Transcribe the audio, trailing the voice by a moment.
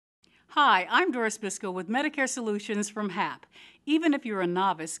Hi, I'm Doris Biscoe with Medicare Solutions from HAP. Even if you're a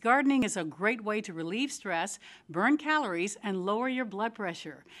novice, gardening is a great way to relieve stress, burn calories, and lower your blood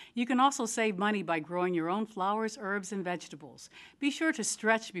pressure. You can also save money by growing your own flowers, herbs, and vegetables. Be sure to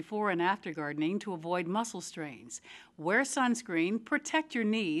stretch before and after gardening to avoid muscle strains. Wear sunscreen, protect your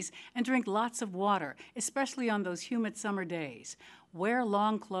knees, and drink lots of water, especially on those humid summer days. Wear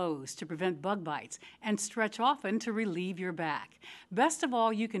long clothes to prevent bug bites and stretch often to relieve your back. Best of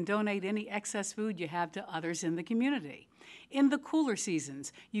all, you can donate any excess food you have to others in the community. In the cooler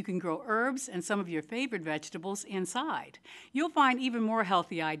seasons, you can grow herbs and some of your favorite vegetables inside. You'll find even more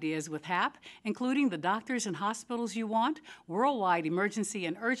healthy ideas with HAP, including the doctors and hospitals you want, worldwide emergency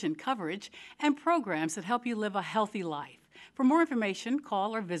and urgent coverage, and programs that help you live a healthy life. For more information,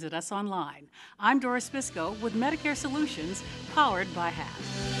 call or visit us online. I'm Doris Biscoe with Medicare Solutions, powered by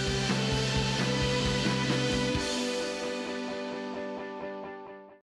HAP.